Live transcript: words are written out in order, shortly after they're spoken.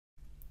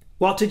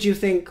What did you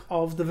think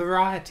of the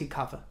Variety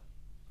cover?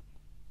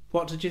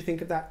 What did you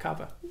think of that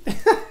cover?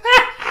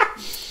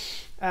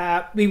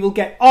 We will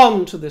get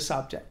on to the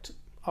subject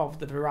of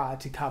the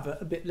Variety cover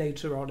a bit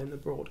later on in the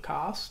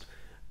broadcast,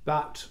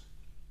 but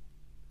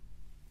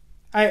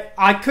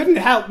I couldn't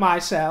help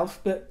myself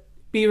but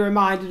be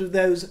reminded of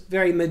those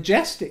very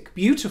majestic,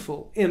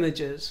 beautiful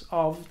images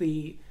of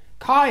the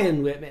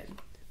Kayan women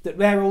that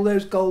wear all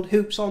those gold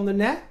hoops on the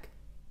neck.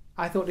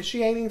 I thought, is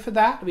she aiming for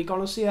that? Are we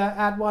going to see her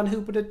add one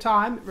hoop at a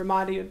time? It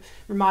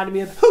reminded me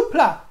of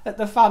hoopla at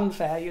the fun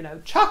fair, you know,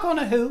 chuck on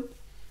a hoop,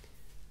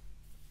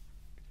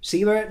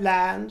 see where it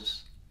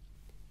lands.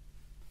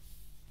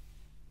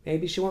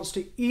 Maybe she wants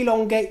to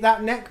elongate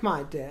that neck,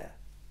 my dear,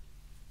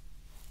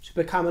 to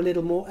become a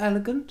little more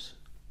elegant.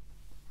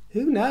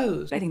 Who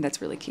knows? I think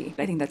that's really key.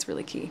 I think that's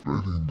really key.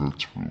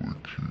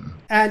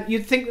 And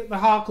you'd think that the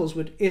Harkles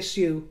would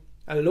issue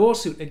a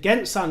lawsuit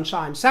against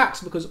Sunshine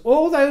Sacks because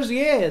all those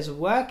years of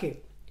working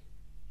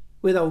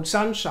with old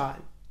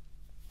Sunshine,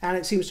 and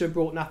it seems to have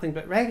brought nothing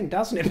but rain,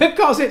 doesn't it?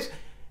 Because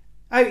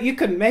you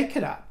couldn't make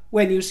it up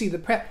when you see the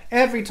press.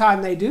 Every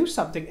time they do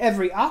something,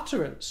 every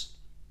utterance,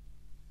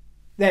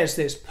 there's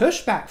this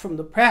pushback from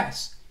the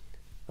press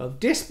of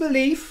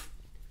disbelief,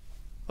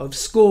 of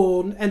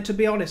scorn, and, to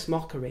be honest,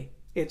 mockery.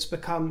 It's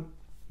become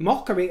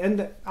mockery,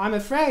 and I'm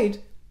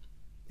afraid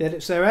that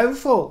it's their own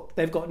fault.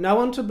 They've got no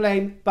one to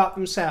blame but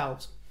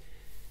themselves.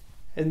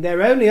 And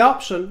their only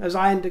option, as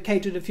I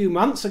indicated a few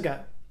months ago,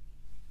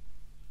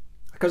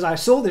 because I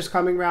saw this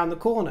coming round the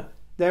corner,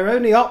 their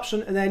only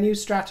option and their new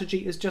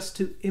strategy is just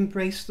to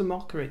embrace the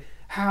mockery.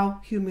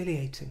 How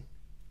humiliating.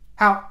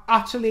 How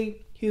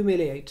utterly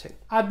humiliating.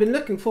 I've been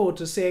looking forward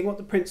to seeing what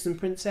the Prince and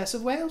Princess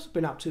of Wales have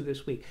been up to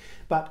this week.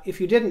 But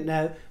if you didn't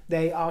know,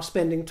 they are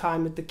spending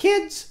time with the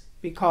kids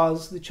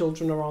because the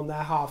children are on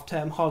their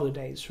half-term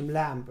holidays from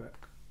Lambrook.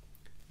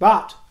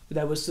 But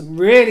there was some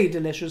really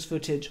delicious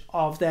footage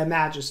of their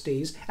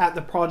Majesties at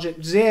the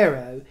Project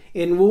Zero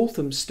in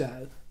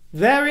Walthamstow.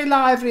 Very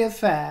lively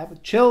affair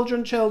with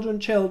children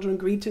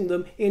greeting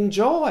them in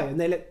joy, and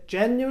they looked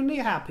genuinely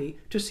happy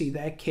to see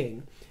their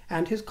king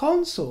and his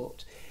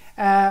consort.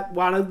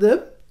 One of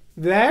them,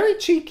 very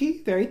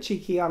cheeky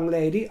young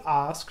lady,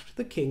 asked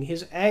the king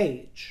his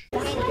age. How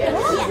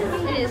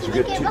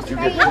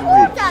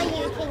old are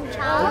you, King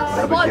Charles?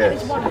 Have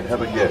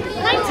a guess.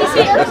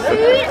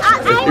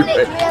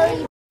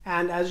 96.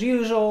 And as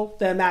usual,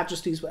 their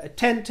Majesties were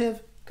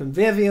attentive,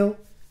 convivial,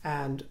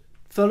 and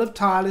full of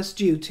tireless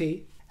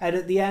duty. And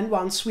at the end,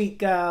 one sweet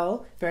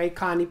girl very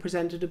kindly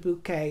presented a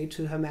bouquet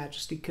to Her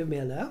Majesty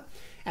Camilla,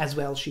 as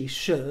well she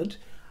should.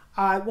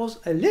 I was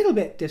a little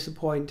bit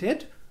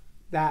disappointed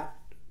that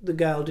the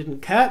girl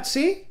didn't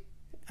curtsy.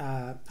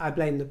 I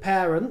blame the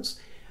parents.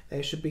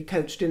 They should be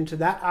coached into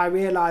that. I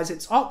realise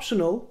it's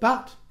optional,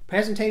 but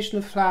presentation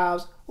of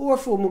flowers or a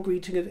formal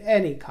greeting of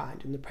any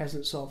kind in the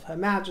presence of Her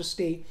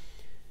Majesty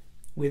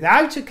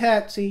without a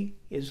curtsy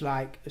is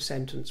like a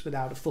sentence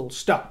without a full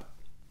stop.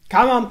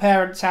 Come on,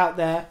 parents out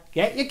there,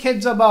 get your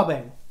kids a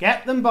bobbing.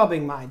 Get them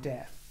bobbing, my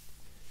dear.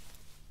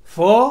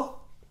 For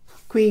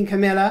Queen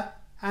Camilla,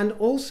 and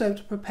also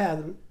to prepare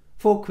them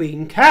for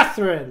Queen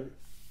Catherine.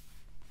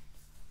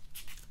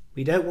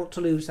 We don't want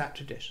to lose that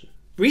tradition.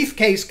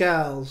 Briefcase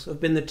girls have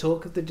been the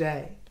talk of the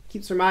day.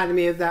 Keeps reminding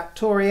me of that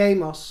Tori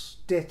Amos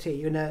ditty,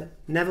 you know,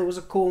 never was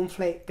a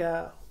cornflake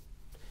girl.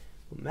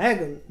 Well,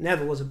 Meghan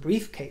never was a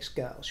briefcase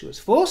girl. She was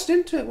forced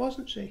into it,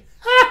 wasn't she?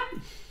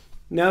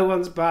 No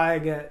one's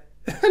buying it.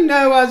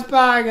 No one's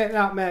buying it,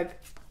 not Meg.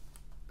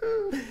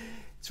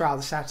 It's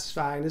rather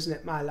satisfying, isn't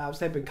it, my loves?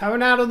 They've been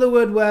coming out of the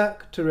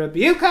woodwork to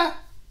rebuke her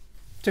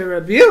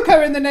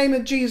in the name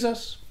of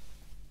Jesus.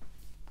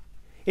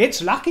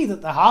 It's lucky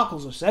that the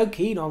Harkles are so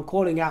keen on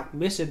calling out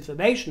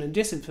misinformation and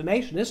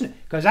disinformation, isn't it?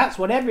 Because that's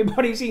what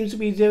everybody seems to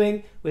be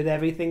doing with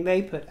everything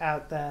they put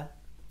out there.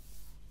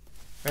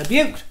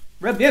 Rebuked,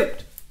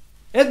 rebuked.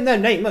 In the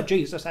name of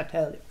Jesus, I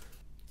tell you.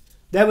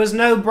 There was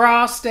no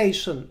bra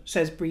station,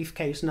 says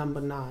briefcase number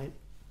 9.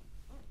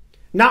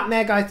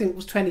 Nutmeg, I think,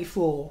 was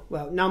 24.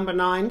 Well, number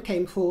 9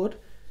 came forward.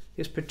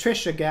 Is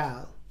Patricia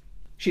Gal.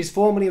 She's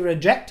formally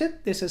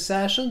rejected this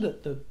assertion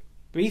that the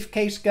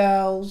briefcase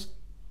girls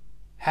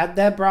had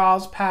their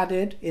bras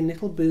padded in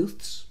little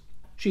booths.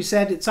 She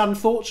said it's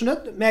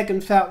unfortunate that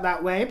Meghan felt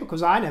that way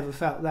because I never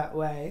felt that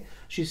way.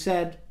 She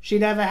said she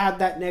never had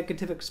that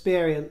negative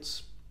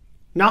experience.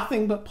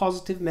 Nothing but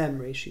positive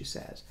memories, she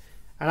says.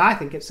 And I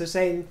think it's the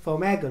same for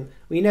Meghan.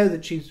 We know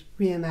that she's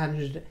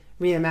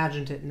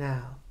reimagined it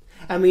now.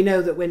 And we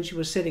know that when she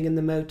was sitting in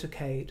the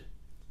motorcade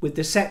with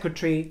the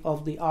Secretary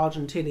of the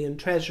Argentinian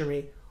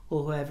Treasury,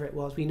 or whoever it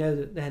was, we know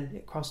that then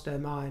it crossed her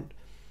mind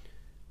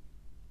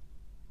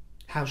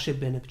how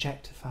she'd been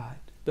objectified.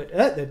 But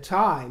at the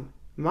time,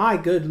 my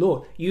good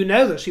Lord, you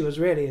know that she was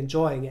really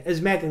enjoying it. As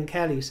Meghan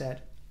Kelly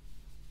said,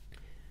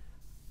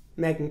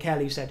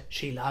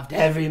 she loved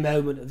every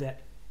moment of it.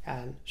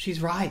 And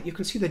she's right. You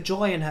can see the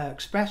joy in her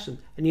expression.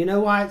 And you know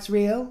why it's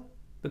real?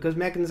 Because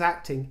Meghan's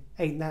acting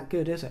ain't that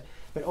good, is it?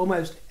 But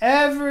almost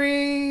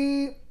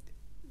every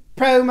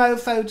promo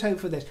photo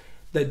for this,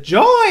 the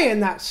joy in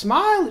that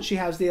smile that she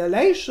has, the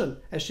elation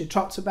as she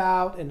trots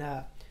about in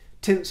her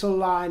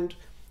tinsel-lined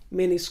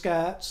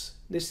miniskirts,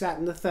 this, that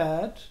and the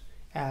third,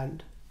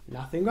 and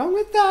nothing wrong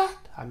with that.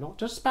 I'm not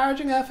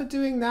disparaging her for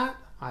doing that.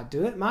 I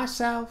do it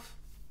myself,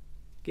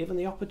 given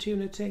the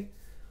opportunity.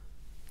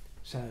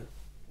 So,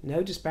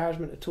 no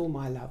disparagement at all,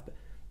 my love. But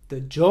the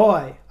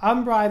joy,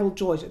 unbridled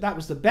joy, that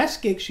was the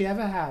best gig she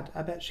ever had.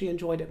 I bet she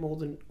enjoyed it more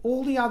than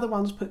all the other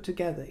ones put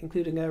together,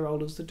 including her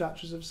role as the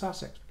Duchess of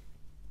Sussex.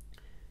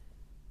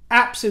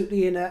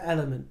 Absolutely in her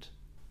element.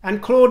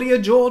 And Claudia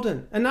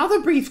Jordan, another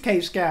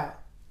briefcase gal,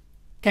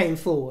 came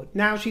forward.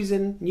 Now she's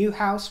in New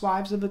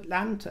Housewives of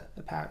Atlanta,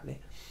 apparently.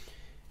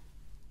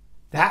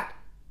 That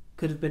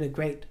could have been a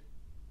great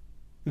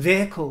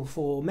vehicle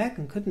for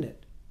Meghan, couldn't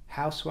it?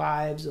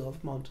 Housewives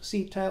of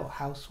Montecito or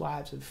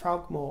Housewives of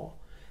Frogmore.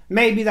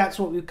 Maybe that's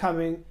what we've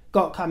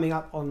got coming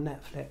up on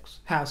Netflix.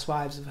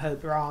 Housewives of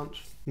Hope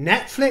Ranch.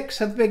 Netflix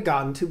have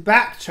begun to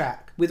backtrack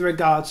with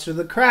regards to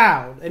The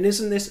Crown. And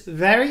isn't this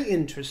very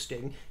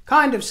interesting?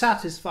 Kind of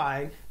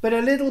satisfying, but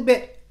a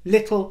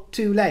little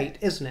too late,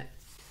 isn't it?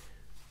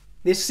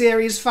 This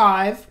series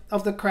 5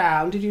 of The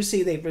Crown, did you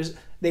see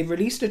they've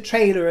released a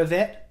trailer of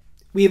it?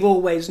 We've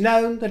always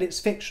known that it's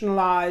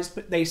fictionalised,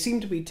 but they seem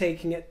to be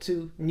taking it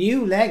to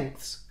new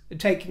lengths,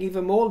 taking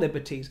even more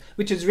liberties,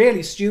 which is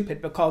really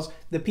stupid because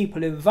the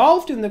people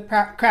involved in The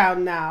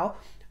Crown now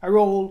are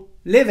all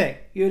living.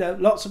 You know,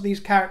 lots of these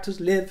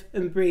characters live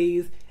and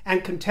breathe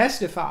and can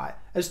testify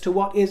as to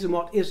what is and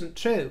what isn't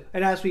true.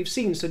 And as we've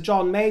seen, Sir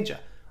John Major,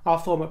 our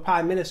former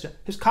Prime Minister,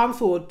 has come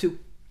forward to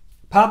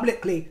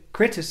publicly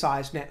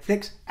criticise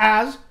Netflix,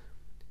 as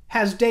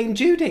has Dame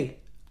Judy.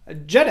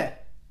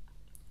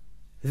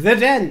 The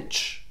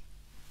Dench.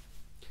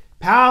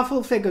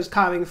 Powerful figures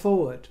coming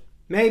forward.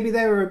 Maybe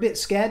they were a bit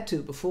scared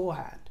to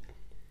beforehand,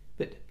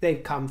 but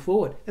they've come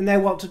forward and they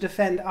want to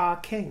defend our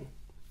king.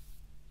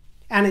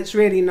 And it's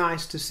really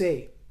nice to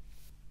see.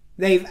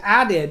 They've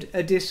added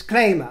a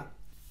disclaimer.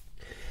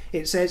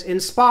 It says,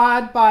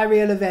 inspired by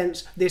real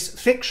events, this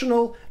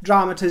fictional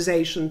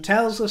dramatization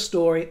tells the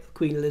story of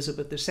Queen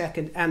Elizabeth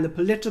II and the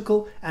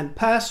political and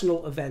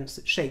personal events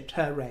that shaped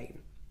her reign.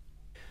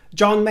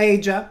 John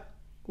Major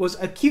was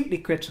acutely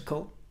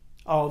critical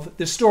of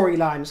the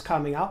storylines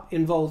coming up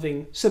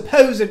involving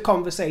supposed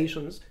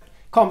conversations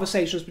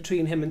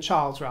between him and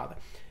Charles, rather,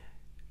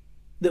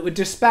 that were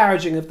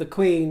disparaging of the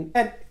Queen.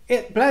 And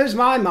it blows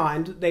my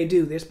mind that they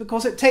do this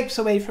because it takes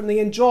away from the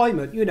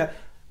enjoyment. You know,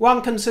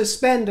 one can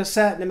suspend a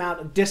certain amount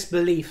of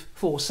disbelief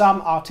for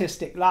some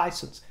artistic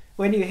license.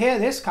 When you hear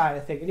this kind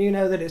of thing and you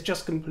know that it's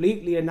just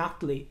completely and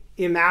utterly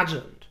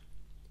imagined,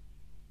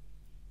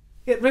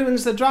 it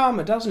ruins the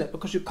drama, doesn't it?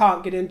 Because you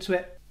can't get into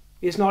it.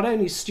 It's not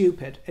only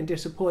stupid and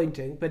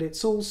disappointing, but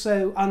it's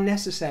also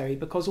unnecessary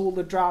because all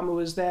the drama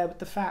was there with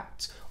the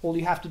facts. All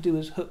you have to do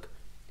is hook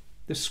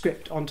the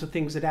script onto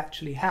things that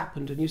actually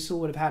happened and you still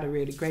would have had a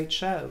really great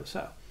show.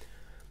 So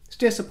it's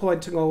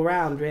disappointing all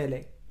round,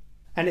 really.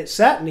 And it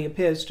certainly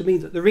appears to me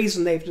that the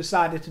reason they've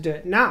decided to do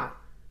it now,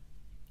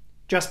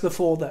 just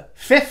before the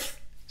 5th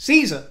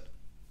season,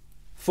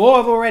 4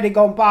 have already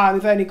gone by and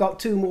we've only got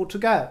 2 more to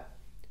go.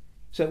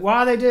 So why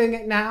are they doing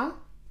it now?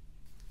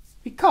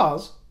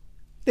 Because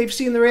they've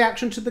seen the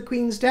reaction to the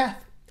Queen's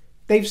death.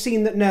 They've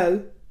seen that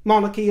no,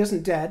 monarchy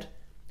isn't dead.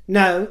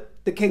 No,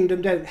 the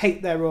kingdom don't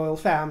hate their royal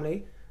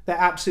family. They're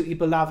absolutely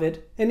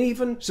beloved. And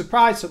even,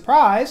 surprise,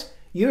 surprise,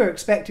 you're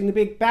expecting the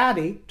big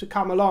baddie to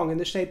come along in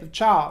the shape of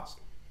Charles.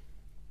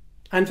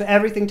 And for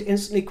everything to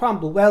instantly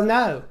crumble. Well,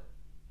 no.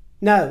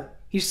 No,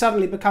 he's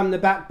suddenly become the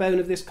backbone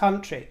of this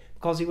country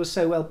because he was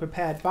so well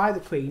prepared by the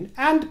Queen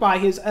and by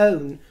his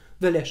own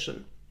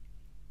volition.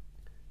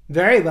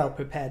 Very well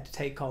prepared to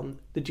take on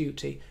the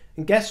duty.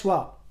 And guess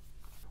what?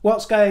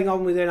 What's going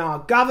on within our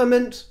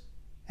government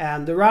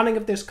and the running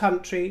of this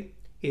country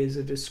is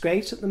a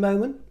disgrace at the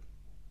moment.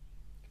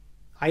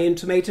 I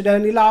intimated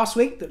only last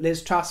week that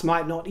Liz Truss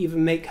might not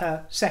even make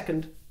her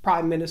second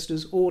Prime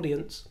Minister's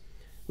audience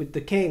with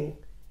the King.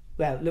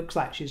 Well, it looks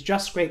like she's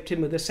just scraped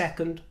in with a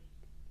second.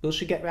 Will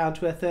she get round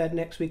to her third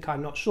next week?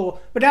 I'm not sure.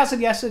 But as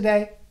of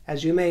yesterday,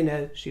 as you may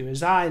know, she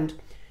resigned.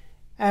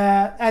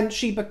 And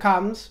she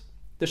becomes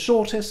the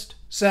shortest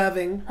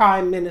serving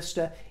Prime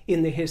Minister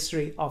in the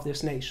history of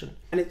this nation.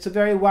 And it's a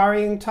very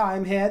worrying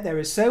time here. There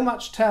is so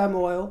much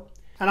turmoil.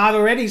 And I've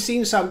already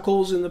seen some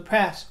calls in the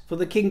press for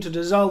the King to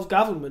dissolve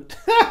government,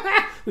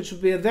 which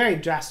would be a very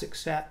drastic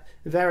step,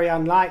 very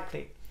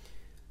unlikely.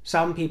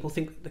 Some people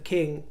think that the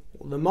King,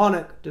 or the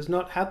monarch, does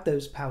not have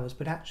those powers,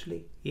 but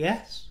actually,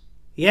 yes,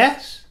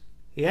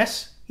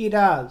 he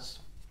does.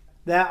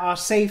 There are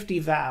safety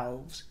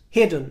valves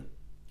hidden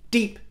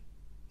deep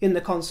in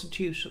the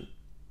Constitution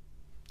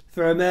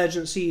for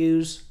emergency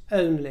use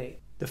only.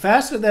 The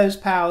first of those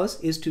powers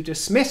is to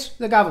dismiss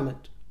the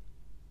government,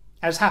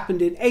 as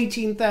happened in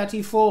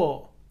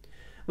 1834,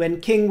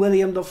 when King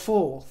William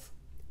IV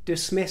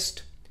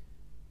dismissed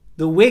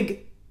the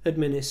Whig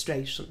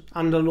administration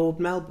under Lord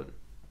Melbourne.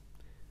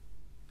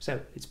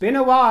 So it's been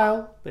a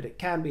while, but it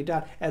can be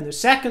done. And the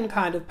second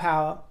kind of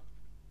power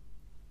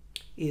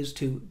is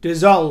to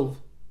dissolve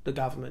the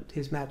government,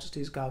 His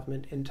Majesty's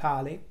government,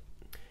 entirely,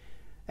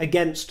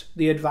 against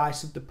the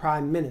advice of the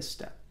Prime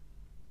Minister.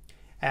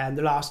 And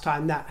the last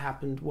time that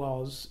happened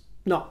was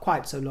not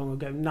quite so long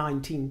ago,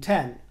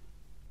 1910.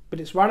 But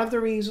it's one of the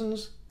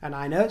reasons, and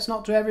I know it's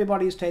not to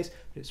everybody's taste,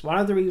 but it's one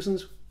of the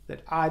reasons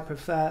that I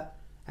prefer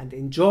and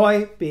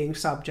enjoy being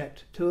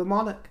subject to a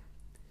monarch.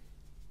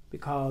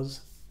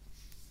 Because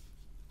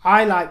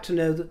I like to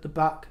know that the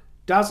buck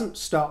doesn't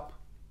stop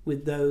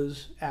with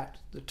those at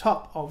the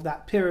top of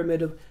that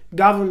pyramid of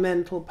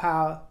governmental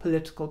power,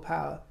 political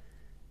power.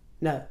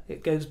 No,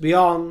 it goes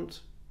beyond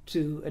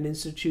to an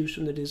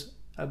institution that is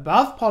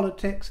above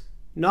politics,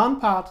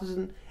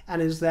 non-partisan,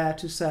 and is there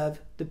to serve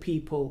the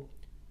people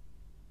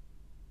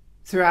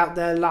throughout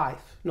their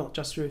life, not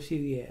just for a few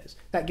years.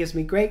 That gives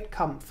me great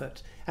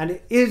comfort, and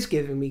it is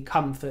giving me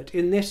comfort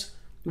in this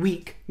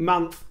week,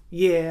 month,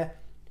 year,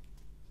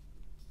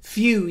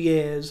 few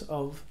years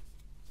of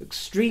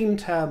extreme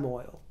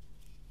turmoil,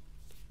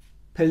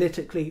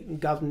 politically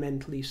and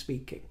governmentally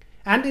speaking,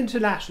 and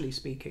internationally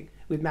speaking,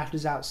 with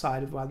matters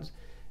outside of one's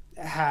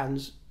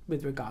hands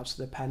with regards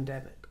to the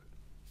pandemic.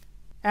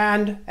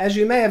 And as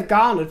you may have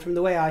garnered from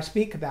the way I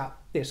speak about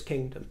this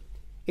kingdom,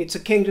 it's a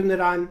kingdom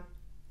that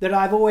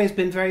I've always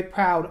been very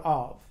proud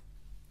of,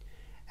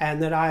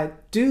 and that I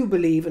do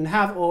believe and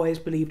have always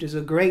believed is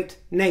a great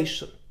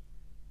nation.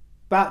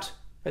 But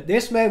at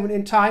this moment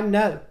in time,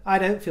 no, I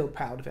don't feel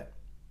proud of it.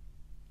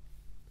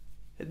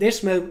 At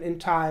this moment in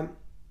time,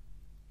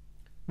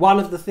 one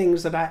of the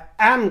things that I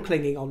am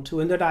clinging on to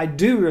and that I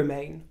do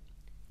remain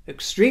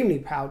extremely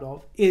proud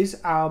of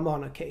is our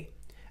monarchy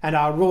and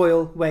our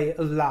royal way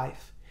of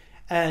life.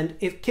 And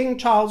if King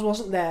Charles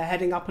wasn't there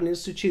heading up an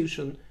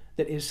institution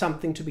that is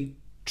something to be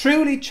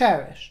truly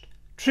cherished,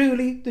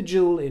 truly the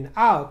jewel in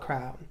our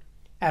crown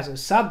as a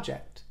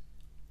subject,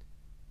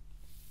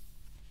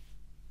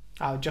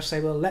 I would just say,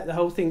 well, let the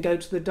whole thing go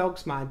to the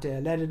dogs, my dear.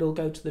 Let it all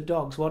go to the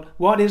dogs.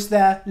 What is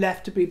there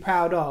left to be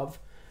proud of?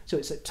 So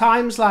it's at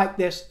times like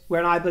this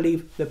when I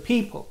believe the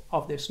people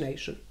of this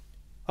nation,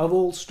 of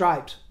all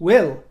stripes,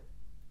 will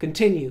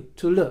continue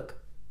to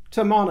look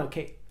to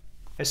monarchy,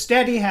 a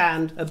steady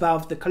hand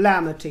above the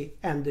calamity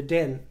and the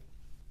din.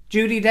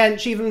 Judi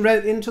Dench even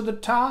wrote into the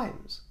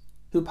Times,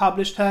 who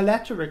published her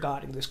letter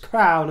regarding this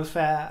crown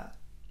affair.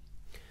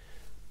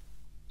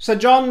 Sir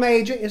John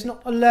Major is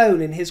not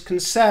alone in his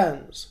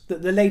concerns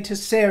that the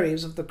latest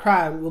series of The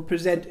Crown will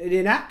present an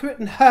inaccurate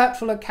and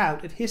hurtful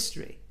account of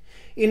history.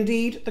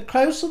 Indeed, the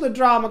closer the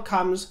drama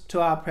comes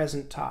to our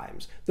present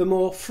times, the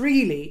more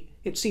freely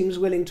it seems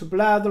willing to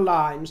blur the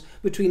lines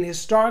between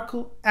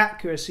historical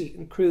accuracy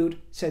and crude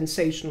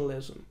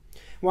sensationalism.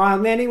 While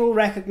many will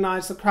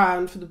recognise The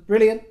Crown for the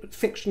brilliant but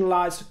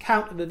fictionalised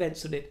account of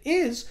events that it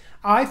is,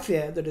 I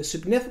fear that a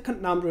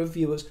significant number of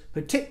viewers,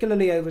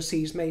 particularly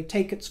overseas, may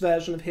take its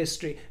version of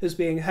history as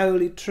being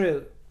wholly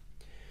true.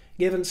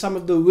 Given some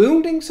of the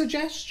wounding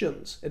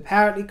suggestions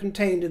apparently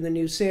contained in the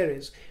new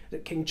series,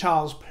 that King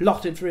Charles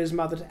plotted for his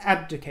mother to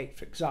abdicate,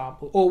 for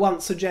example, or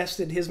once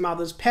suggested his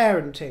mother's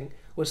parenting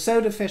was so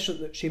deficient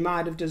that she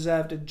might have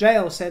deserved a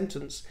jail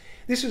sentence,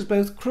 this is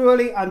both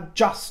cruelly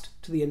unjust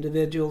to the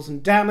individuals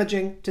and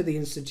damaging to the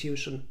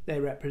institution they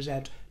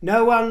represent.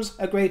 No one's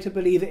a greater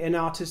believer in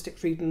artistic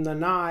freedom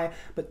than I,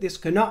 but this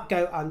cannot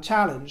go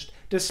unchallenged,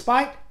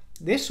 despite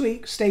this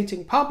week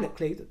stating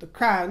publicly that The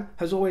Crown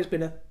has always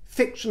been a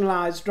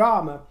fictionalised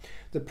drama.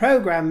 The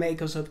programme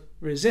makers have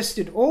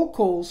resisted all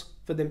calls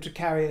for them to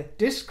carry a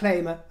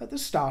disclaimer at the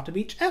start of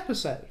each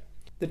episode.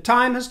 The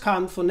time has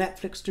come for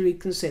Netflix to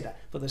reconsider,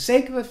 for the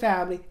sake of a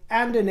family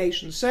and a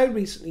nation so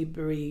recently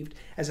bereaved,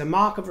 as a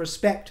mark of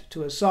respect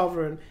to a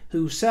sovereign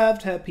who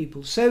served her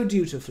people so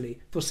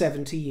dutifully for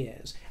 70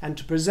 years, and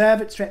to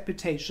preserve its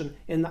reputation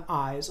in the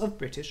eyes of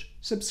British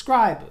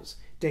subscribers.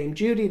 Dame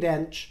Judi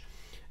Dench,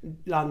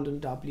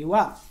 London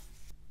W1.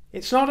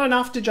 It's not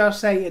enough to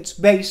just say it's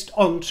based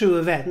on true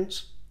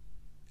events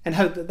and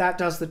hope that that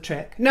does the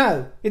trick.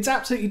 No, it's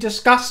absolutely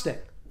disgusting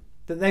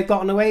that they've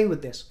gotten away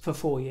with this for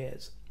 4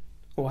 years.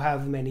 Or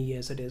however many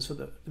years it is for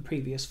the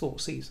previous 4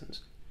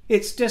 seasons.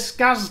 It's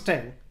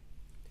disgusting.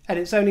 And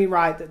it's only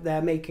right that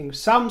they're making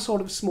some sort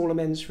of small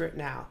amends for it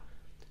now.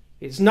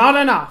 It's not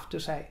enough to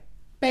say,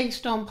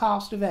 based on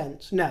past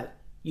events. No,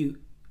 you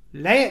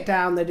lay it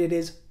down that it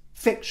is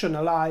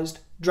fictionalised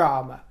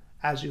drama,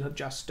 as you have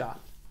just done,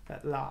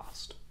 at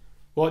last.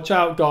 Watch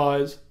out,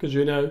 guys, because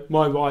you know,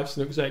 my wife's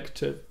an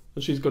executive,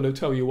 and she's going to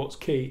tell you what's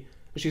key.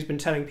 And she's been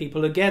telling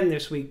people again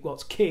this week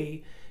what's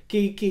key.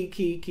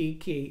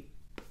 Key.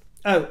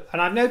 Oh,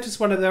 and I've noticed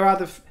one of their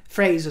other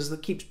phrases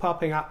that keeps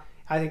popping up,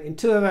 I think, in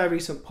 2 of her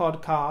recent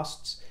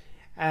podcasts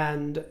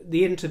and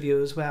the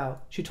interview as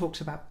well. She talks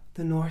about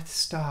the North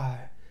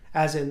Star,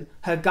 as in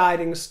her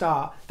guiding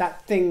star,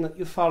 that thing that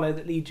you follow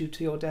that leads you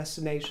to your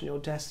destination, your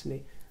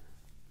destiny.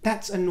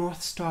 That's a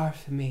North Star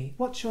for me.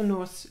 What's your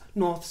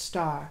North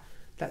Star?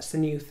 That's the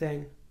new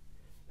thing.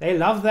 They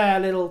love their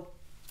little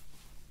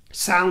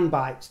sound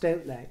bites,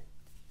 don't they?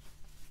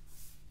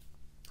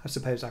 I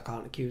suppose I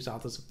can't accuse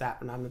others of that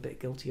when I'm a bit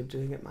guilty of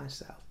doing it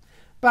myself.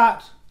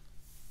 But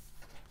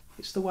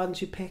It's the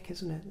ones you pick,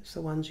 isn't it? It's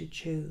the ones you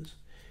choose.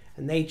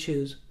 And they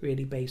choose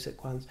really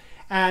basic ones.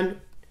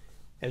 And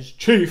as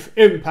Chief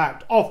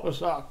Impact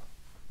Officer,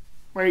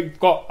 we've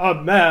got a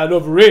man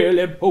of real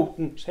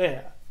importance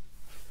here.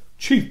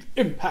 Chief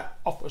Impact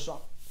Officer.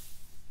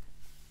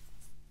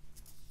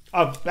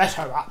 A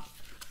veteran.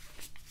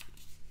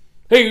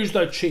 He's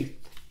the chief.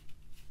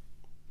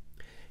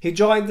 He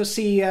joined the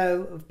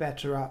CEO of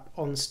Better Up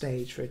on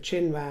stage for a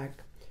chin wag,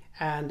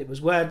 and it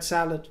was word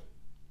salad.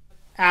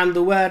 And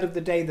the word of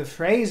the day, the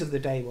phrase of the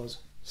day was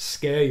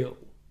scale.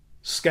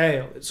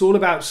 Scale. It's all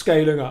about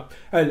scaling up.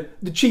 And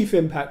the Chief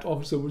Impact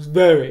Officer was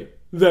very,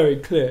 very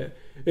clear.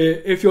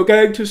 If you're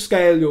going to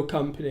scale your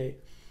company,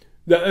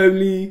 the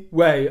only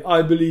way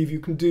I believe you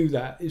can do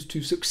that is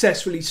to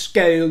successfully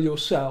scale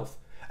yourself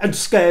and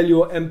scale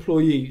your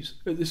employees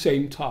at the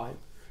same time.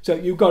 So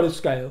you've got to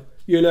scale.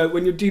 You know,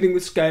 when you're dealing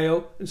with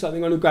scale and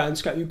something on a grand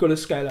scale, you've got to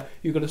scale up.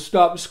 You've got to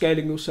start with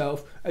scaling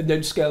yourself and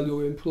then scale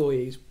your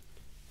employees.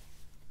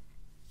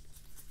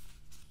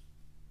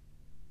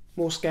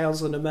 More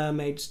scales than a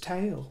mermaid's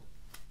tail.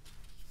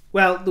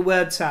 Well, the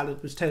word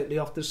salad was totally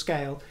off the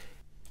scale.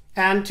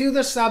 And to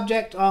the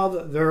subject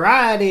of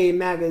Variety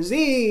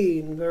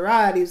magazine.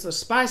 Variety's the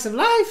spice of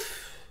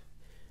life.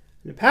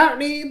 And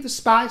apparently the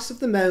spice of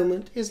the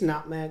moment is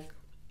nutmeg.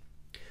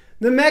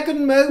 The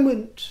Meghan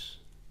moment,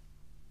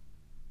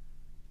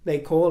 they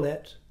call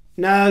it.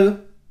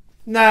 No,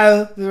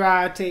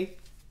 Variety.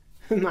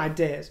 My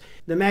dears.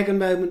 The Meghan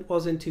moment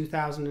was in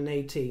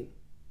 2018.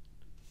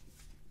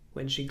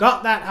 When she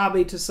got that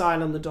hubby to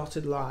sign on the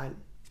dotted line.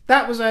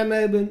 That was her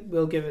moment.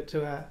 We'll give it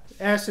to her.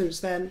 Ever since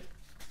then,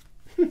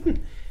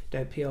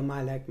 don't pee on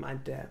my leg, my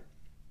dear.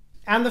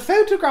 And the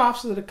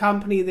photographs that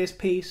accompany this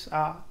piece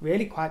are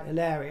really quite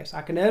hilarious.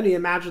 I can only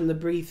imagine the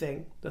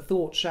briefing, the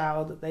thought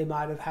shower that they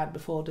might have had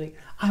before doing.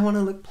 I want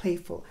to look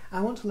playful.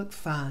 I want to look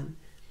fun.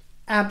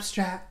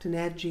 Abstract and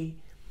edgy.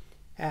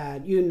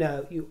 And you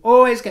know, you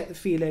always get the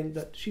feeling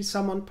that she's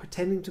someone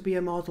pretending to be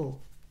a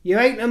model. You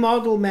ain't a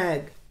model,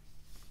 Meg.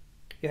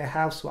 You're a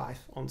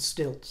housewife on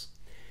stilts.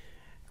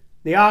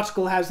 The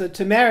article has the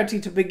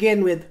temerity to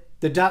begin with,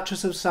 the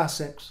Duchess of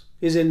Sussex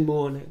is in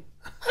mourning.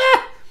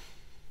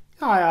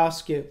 I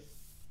ask you.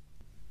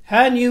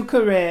 Her new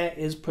career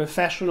is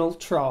professional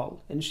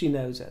troll, and she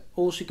knows it.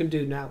 All she can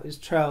do now is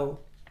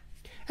troll.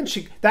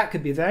 And that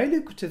could be very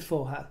lucrative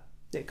for her.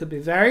 It could be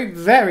very,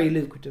 very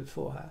lucrative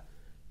for her.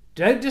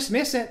 Don't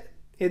dismiss it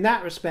in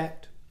that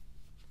respect.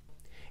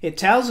 It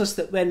tells us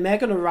that when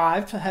Meghan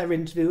arrived for her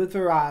interview with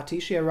Variety,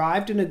 she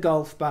arrived in a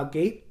golf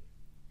buggy.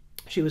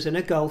 She was in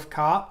a golf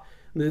cart,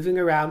 moving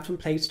around from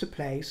place to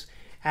place,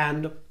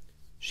 and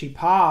she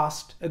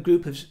passed a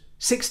group of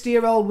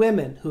 60-year-old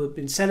women who had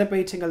been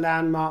celebrating a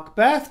landmark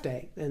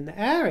birthday in the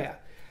area.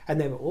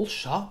 And they were all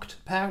shocked,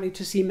 apparently,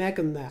 to see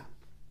Meghan there.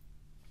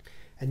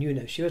 And you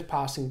know, she was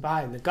passing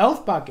by in the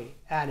golf buggy,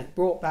 and it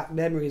brought back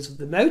memories of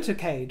the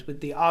motorcade with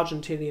the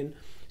Argentinian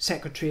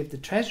Secretary of the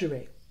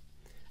Treasury.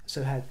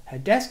 So her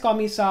desk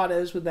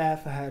comisarios were there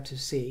for her to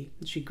see,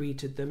 and she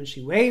greeted them and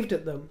she waved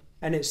at them.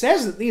 And it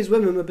says that these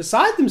women were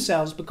beside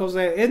themselves because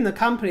they were in the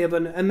company of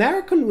an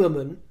American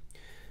woman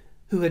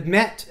who had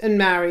met and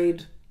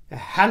married a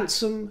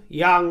handsome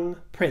young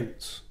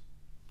prince.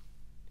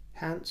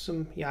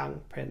 Handsome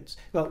young prince.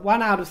 Well,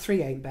 1 out of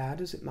 3 ain't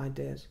bad, is it, my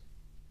dears?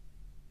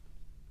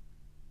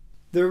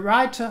 The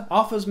writer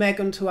offers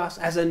Meghan to us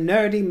as a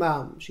nerdy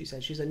mum. She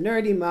says she's a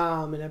nerdy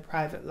mum in her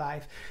private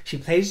life. She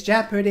plays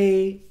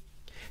Jeopardy.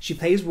 She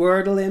plays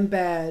Wordle in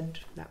bed.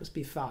 That must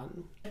be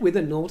fun. With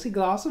a naughty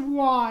glass of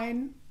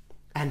wine.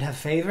 And her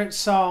favourite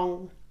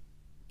song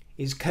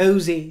is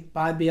Cozy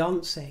by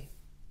Beyonce.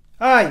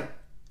 Oi!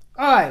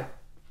 Oi!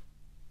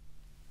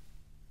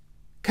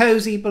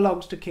 Cozy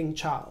belongs to King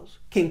Charles.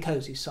 King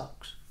Cozy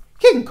Socks.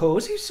 King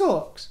Cozy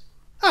Socks?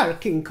 Oh,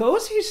 King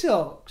Cozy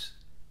Socks.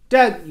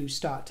 Don't you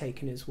start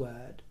taking his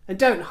word. And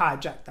don't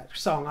hijack that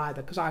song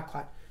either, because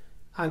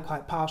I'm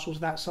quite partial to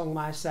that song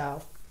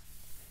myself.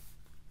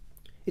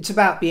 It's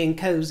about being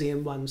cozy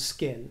in one's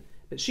skin,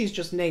 but she's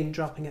just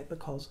name-dropping it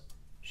because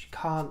she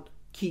can't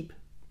keep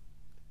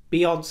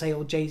Beyonce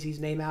or Jay-Z's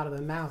name out of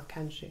her mouth,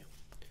 can she?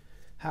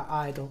 Her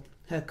idol,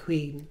 her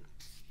queen.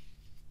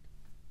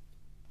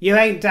 You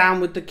ain't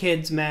down with the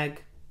kids,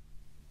 Meg.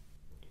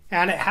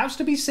 And it has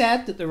to be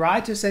said that the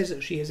writer says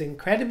that she is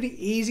incredibly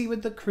easy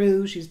with the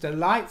crew, she's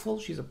delightful,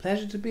 she's a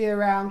pleasure to be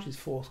around, she's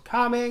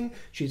forthcoming,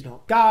 she's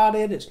not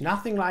guarded, it's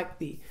nothing like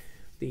the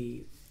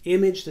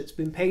image that's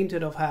been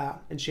painted of her.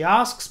 And she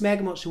asks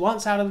Meghan what she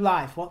wants out of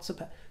life.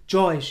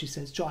 Joy, she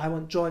says. Joy. I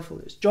want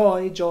joyfulness.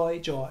 Joy, joy,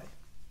 joy.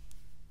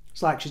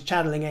 It's like she's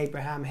channeling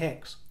Abraham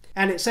Hicks.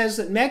 And it says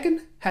that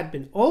Meghan had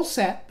been all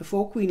set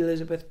before Queen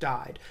Elizabeth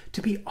died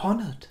to be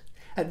honoured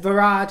at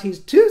Variety's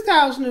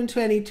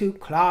 2022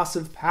 Class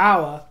of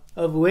Power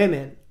of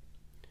Women.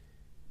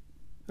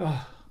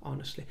 Oh,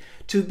 honestly.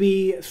 To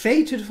be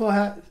feted for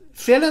her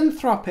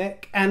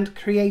philanthropic and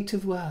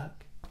creative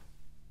work.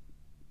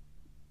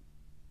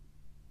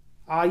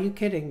 Are you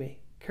kidding me?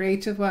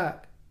 Creative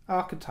work,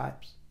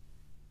 archetypes.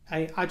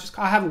 I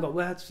haven't got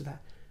words for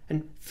that.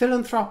 and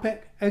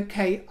philanthropic.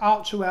 Okay,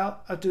 Archewell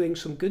are doing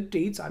some good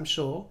deeds, I'm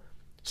sure,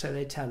 so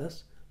they tell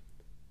us.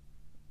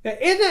 Isn't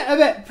it a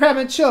bit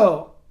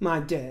premature,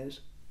 my dears?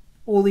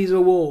 All these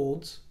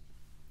awards,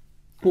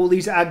 all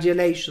these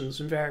adulations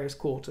from various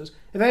quarters.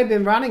 They've only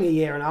been running a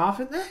year and a half,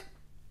 haven't they?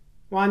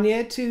 1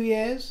 year, 2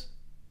 years?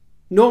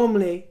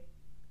 Normally,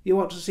 you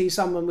want to see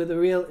someone with a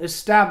real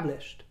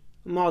established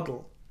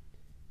model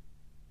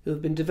who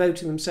have been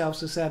devoting themselves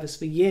to service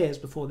for years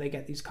before they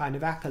get these kind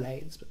of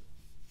accolades. But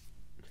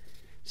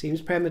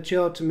seems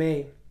premature to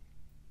me.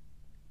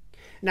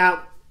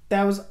 Now,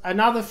 there was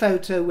another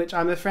photo which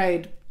I'm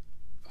afraid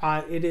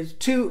it is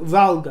too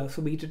vulgar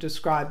for me to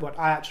describe what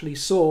I actually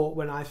saw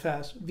when I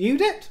first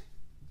viewed it.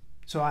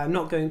 So I am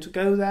not going to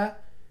go there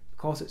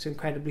because it's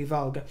incredibly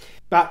vulgar.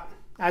 But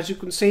as you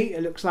can see,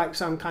 it looks like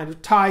some kind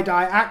of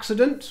tie-dye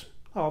accident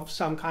of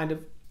some kind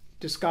of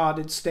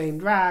discarded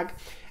stained rag.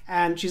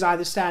 And she's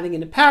either standing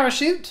in a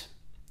parachute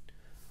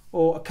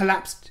or a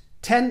collapsed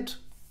tent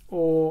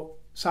or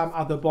some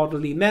other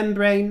bodily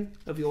membrane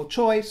of your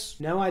choice.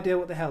 No idea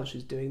what the hell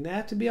she's doing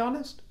there, to be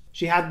honest.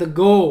 She had the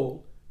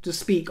gall to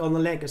speak on the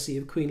legacy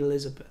of Queen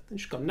Elizabeth, and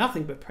she's got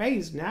nothing but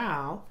praise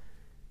now.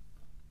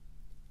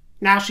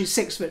 Now she's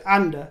 6 foot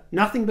under,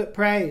 nothing but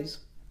praise.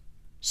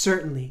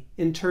 Certainly,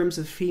 in terms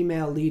of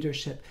female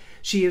leadership,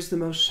 she is the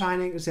most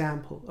shining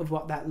example of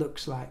what that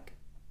looks like.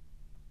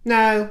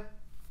 No,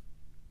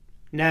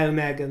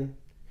 Meghan.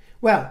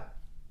 Well,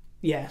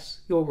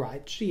 yes, you're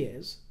right, she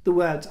is. The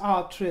words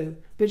are true,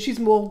 but she's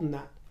more than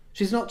that.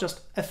 She's not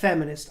just a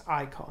feminist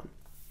icon,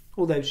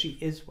 although she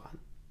is one,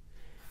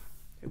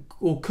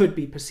 or could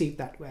be perceived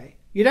that way.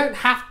 You don't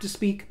have to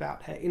speak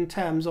about her in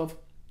terms of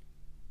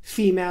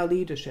female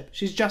leadership.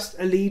 She's just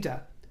a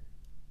leader.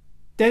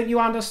 Don't you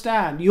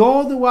understand?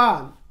 You're the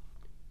one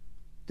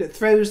that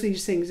throws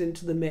these things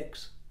into the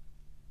mix,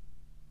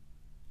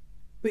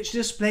 which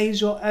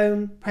displays your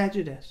own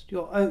prejudice,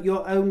 your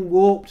own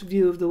warped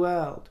view of the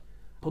world.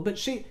 But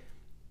she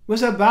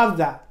was above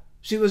that.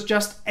 She was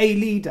just a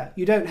leader.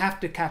 You don't have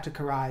to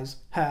categorize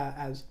her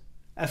as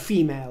a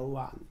female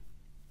one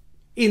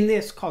in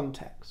this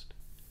context.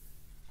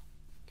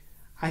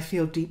 I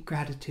feel deep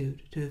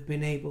gratitude to have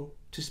been able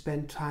to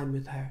spend time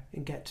with her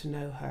and get to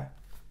know her.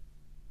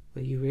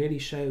 Well, you really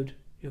showed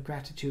your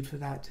gratitude for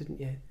that,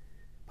 didn't you?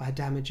 By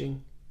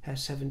damaging her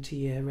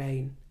 70-year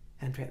reign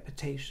and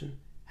reputation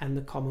and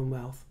the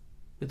Commonwealth,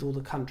 with all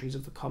the countries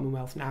of the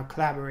Commonwealth now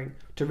clamouring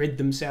to rid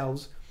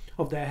themselves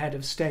of their head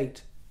of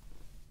state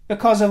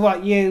because of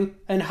what you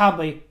and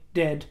hubby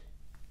did.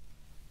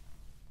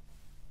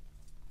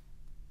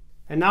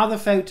 Another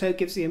photo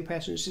gives the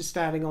impression she's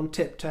standing on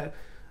tiptoe,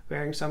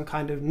 wearing some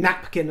kind of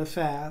napkin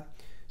affair,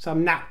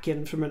 some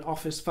napkin from an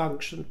office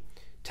function,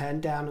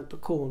 turned down at the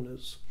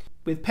corners,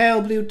 with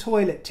pale blue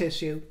toilet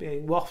tissue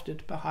being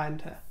wafted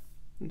behind her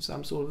in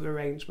some sort of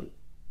arrangement.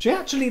 She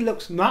actually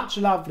looks much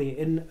lovely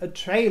in a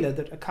trailer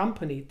that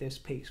accompanied this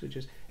piece, which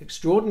is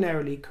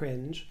extraordinarily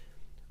cringe,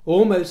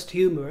 almost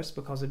humorous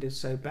because it is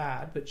so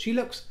bad, but she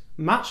looks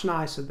much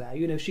nicer there.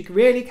 You know, she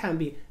really can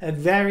be a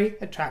very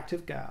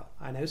attractive girl.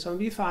 I know some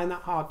of you find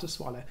that hard to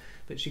swallow,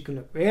 but she can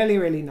look really,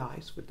 really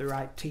nice with the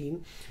right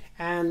team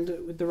and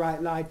with the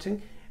right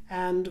lighting.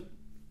 And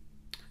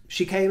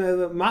she came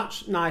over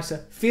much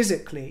nicer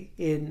physically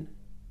in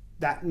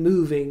that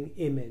moving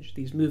image,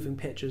 these moving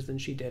pictures, than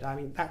she did. I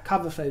mean, that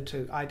cover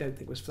photo I don't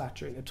think was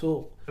flattering at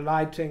all. The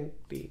lighting,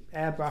 the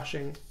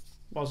airbrushing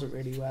wasn't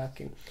really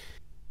working.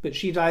 But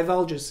she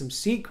divulges some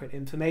secret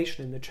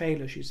information in the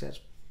trailer. She says,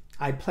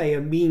 I play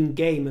a mean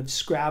game of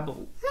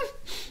Scrabble.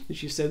 And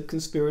she's so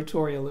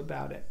conspiratorial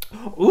about it.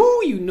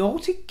 Ooh, you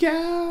naughty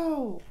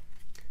girl.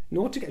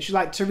 Naughty girl. She's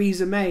like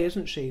Theresa May,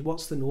 isn't she?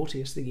 What's the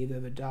naughtiest thing you've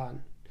ever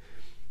done?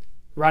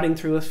 Running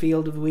through a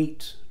field of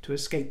wheat to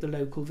escape the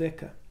local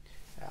vicar.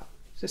 Yeah,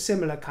 it's a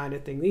similar kind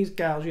of thing. These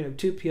girls, you know,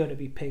 too pure to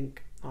be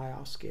pink, I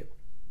ask you.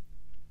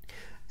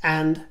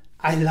 And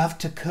I love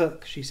to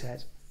cook, she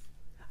says.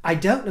 I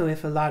don't know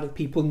if a lot of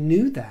people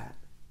knew that.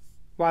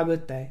 Why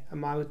would they?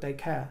 And why would they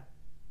care?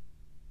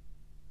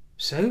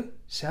 So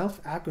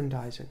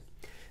self-aggrandizing.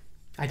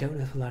 I don't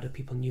know if a lot of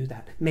people knew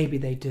that. Maybe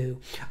they do.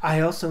 I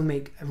also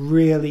make a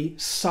really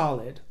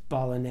solid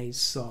bolognese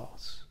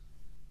sauce.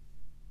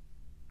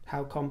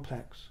 How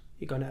complex?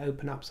 You're going to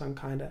open up some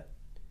kind of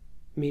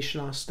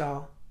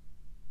Michelin-star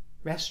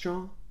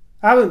restaurant?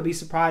 I wouldn't be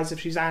surprised if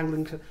she's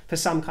angling for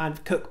some kind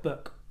of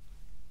cookbook.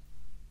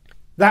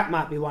 That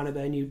might be one of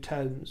her new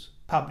tomes,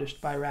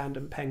 published by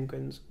Random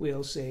Penguins.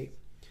 We'll see.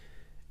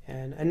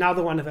 And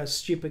another one of her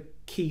stupid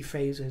key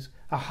phrases,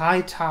 a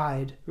high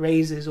tide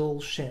raises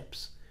all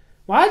ships.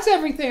 Why does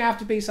everything have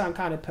to be some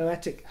kind of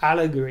poetic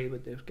allegory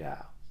with this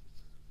girl?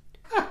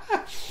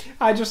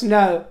 I just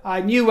know.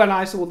 I knew when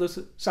I saw this,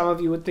 some of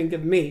you would think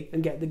of me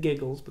and get the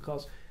giggles,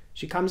 because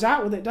she comes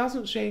out with it,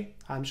 doesn't she?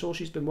 I'm sure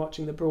she's been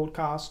watching the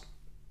broadcast.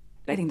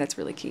 I think that's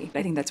really key.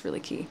 I think that's really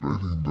key. I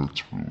think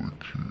that's really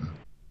key.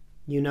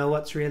 You know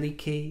what's really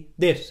key?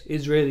 This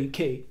is really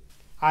key.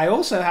 I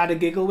also had a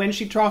giggle when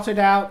she trotted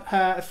out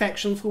her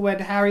affection for when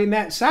Harry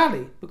met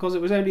Sally, because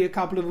it was only a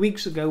couple of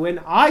weeks ago when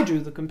I drew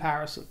the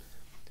comparison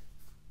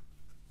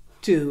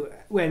to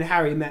when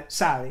Harry met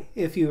Sally,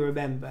 if you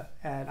remember.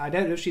 And I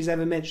don't know if she's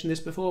ever mentioned this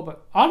before,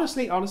 but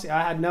honestly,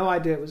 I had no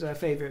idea it was her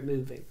favourite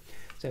movie.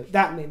 So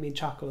that made me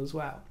chuckle as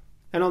well.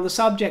 And on the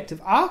subject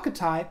of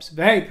archetypes,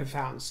 very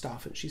profound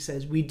stuff. And she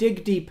says, we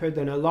dig deeper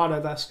than a lot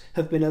of us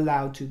have been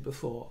allowed to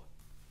before.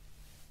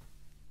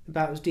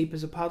 About as deep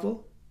as a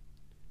puddle?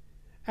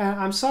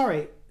 I'm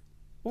sorry,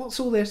 what's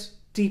all this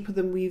deeper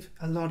than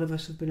a lot of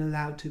us have been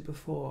allowed to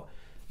before?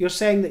 You're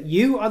saying that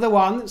you are the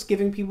one that's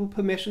giving people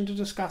permission to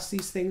discuss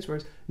these things,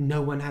 whereas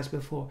no one has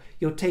before.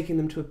 You're taking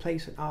them to a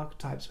place in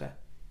archetypes where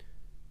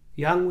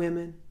young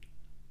women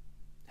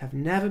have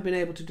never been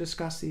able to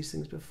discuss these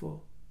things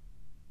before.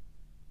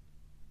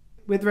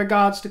 With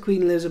regards to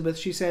Queen Elizabeth,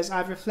 she says,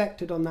 I've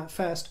reflected on that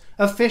first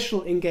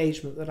official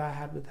engagement that I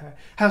had with her,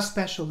 how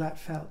special that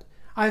felt.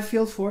 I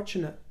feel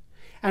fortunate,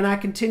 and I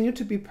continue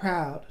to be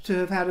proud to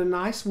have had a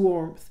nice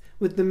warmth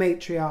with the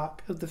matriarch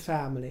of the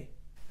family.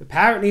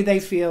 Apparently they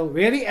feel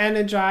really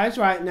energized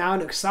right now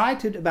and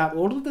excited about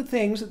all of the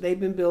things that they've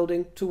been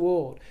building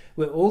toward.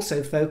 We're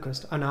also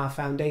focused on our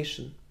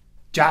foundation.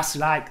 Just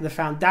like the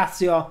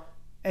Fundación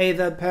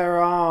Eva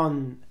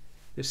Perón,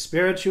 the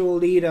spiritual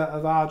leader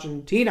of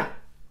Argentina.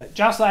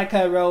 Just like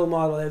her role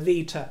model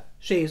Evita,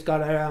 she's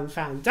got her own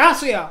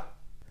Fundación.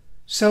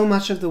 So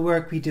much of the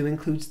work we do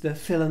includes the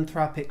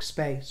philanthropic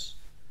space.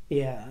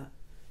 Yeah.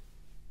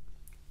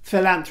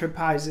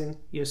 Philanthropizing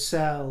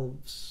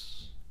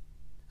yourselves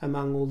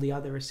among all the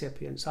other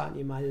recipients, aren't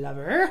you, my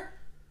lover?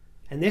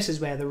 And this is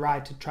where the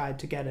writer tried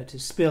to get her to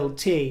spill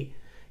tea.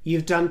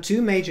 You've done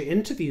 2 major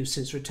interviews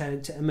since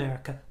returning to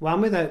America, one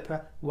with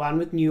Oprah, one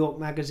with New York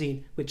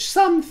Magazine, which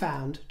some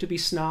found to be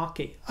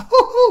snarky.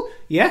 Oh,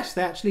 yes,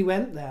 they actually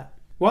went there.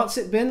 What's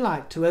it been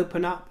like to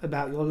open up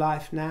about your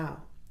life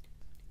now?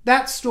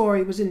 That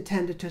story was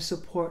intended to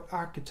support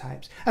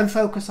archetypes and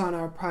focus on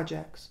our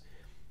projects.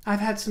 I've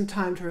had some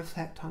time to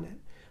reflect on it.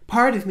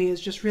 Part of me is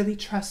just really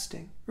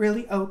trusting,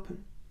 really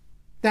open.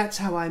 That's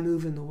how I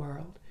move in the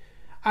world.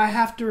 I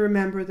have to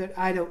remember that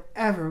I don't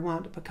ever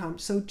want to become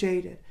so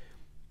jaded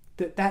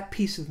that that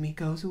piece of me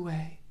goes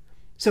away.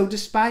 So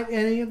despite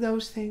any of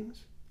those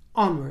things,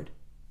 onward,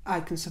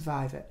 I can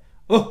survive it.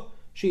 Oh,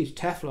 she's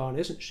Teflon,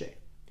 isn't she?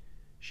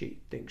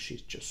 She thinks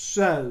she's just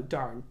so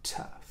darn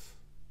tough.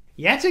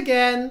 Yet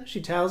again,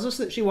 she tells us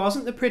that she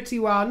wasn't the pretty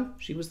one,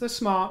 she was the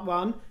smart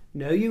one.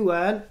 No, you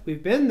weren't.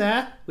 We've been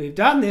there. We've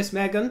done this,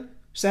 Meghan,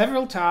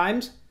 several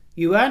times.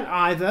 You weren't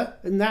either,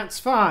 and that's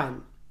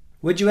fine.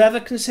 Would you ever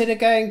consider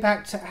going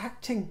back to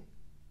acting?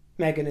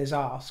 Meghan is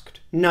asked.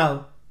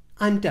 No,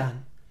 I'm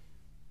done.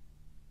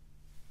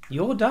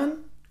 You're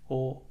done?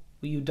 Or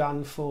were you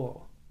done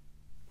for?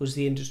 Was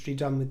the industry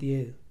done with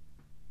you?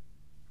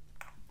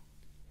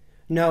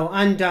 No,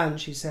 I'm done,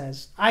 she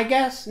says. I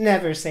guess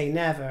never say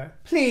never.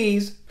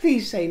 Please,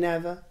 please say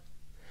never.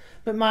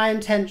 But my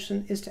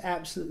intention is to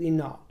absolutely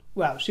not.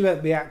 Well, she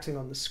won't be acting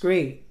on the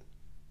screen.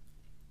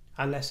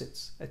 Unless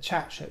it's a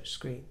chat show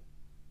screen.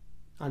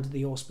 Under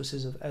the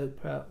auspices of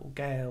Oprah or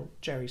Gayle,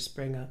 Jerry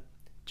Springer,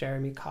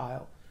 Jeremy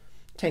Kyle.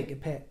 Take your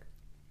pick.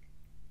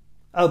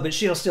 Oh, but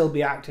she'll still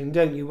be acting.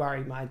 Don't you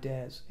worry, my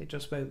dears. It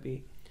just won't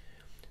be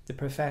the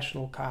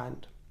professional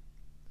kind.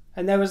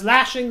 And there was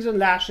lashings and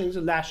lashings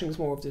and lashings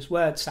more of this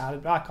word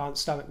salad, but I can't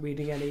stomach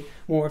reading any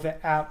more of it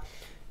out,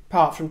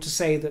 apart from to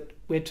say that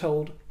we're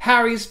told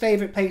Harry's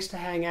favourite place to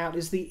hang out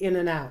is the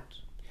In-N-Out.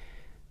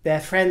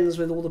 They're friends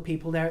with all the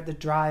people there at the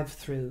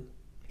drive-thru.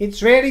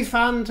 It's really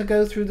fun to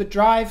go through the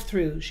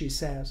drive-thru, she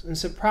says, and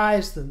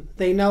surprise them.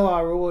 They know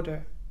our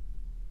order.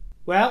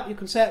 Well, you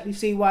can certainly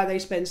see why they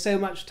spend so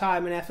much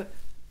time and effort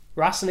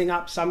rustling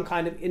up some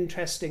kind of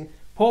interesting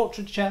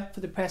portraiture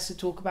for the press to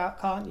talk about,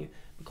 can't you?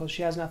 Because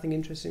she has nothing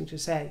interesting to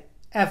say,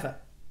 ever.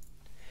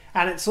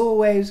 And it's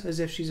always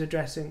as if she's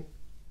addressing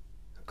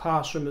a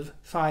classroom of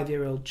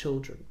 5-year-old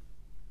children.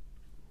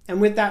 And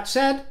with that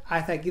said,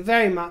 I thank you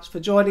very much for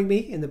joining me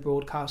in the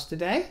broadcast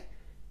today.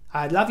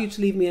 I'd love you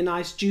to leave me a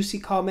nice juicy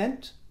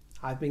comment.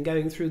 I've been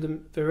going through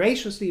them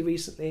voraciously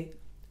recently,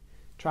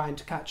 trying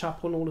to catch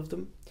up on all of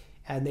them,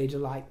 and they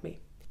delight me.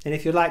 And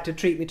if you'd like to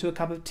treat me to a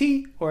cup of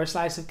tea or a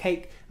slice of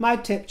cake, my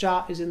tip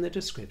jar is in the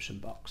description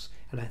box.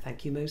 And I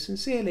thank you most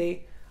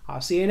sincerely.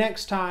 I'll see you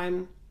next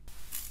time.